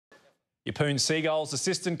Yeppoon Seagulls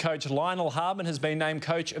assistant coach Lionel Harbin has been named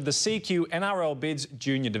coach of the CQ NRL Bids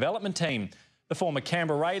junior development team. The former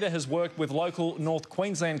Canberra Raider has worked with local North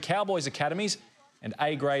Queensland Cowboys academies and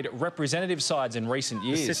A-grade representative sides in recent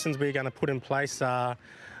years. The systems we're going to put in place are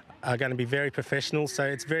going to be very professional, so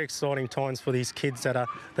it's very exciting times for these kids that are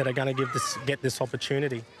going to get this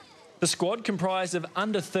opportunity. The squad, comprised of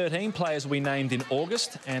under-13 players, will be named in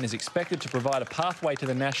August and is expected to provide a pathway to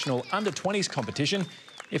the national under-20s competition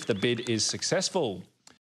if the bid is successful.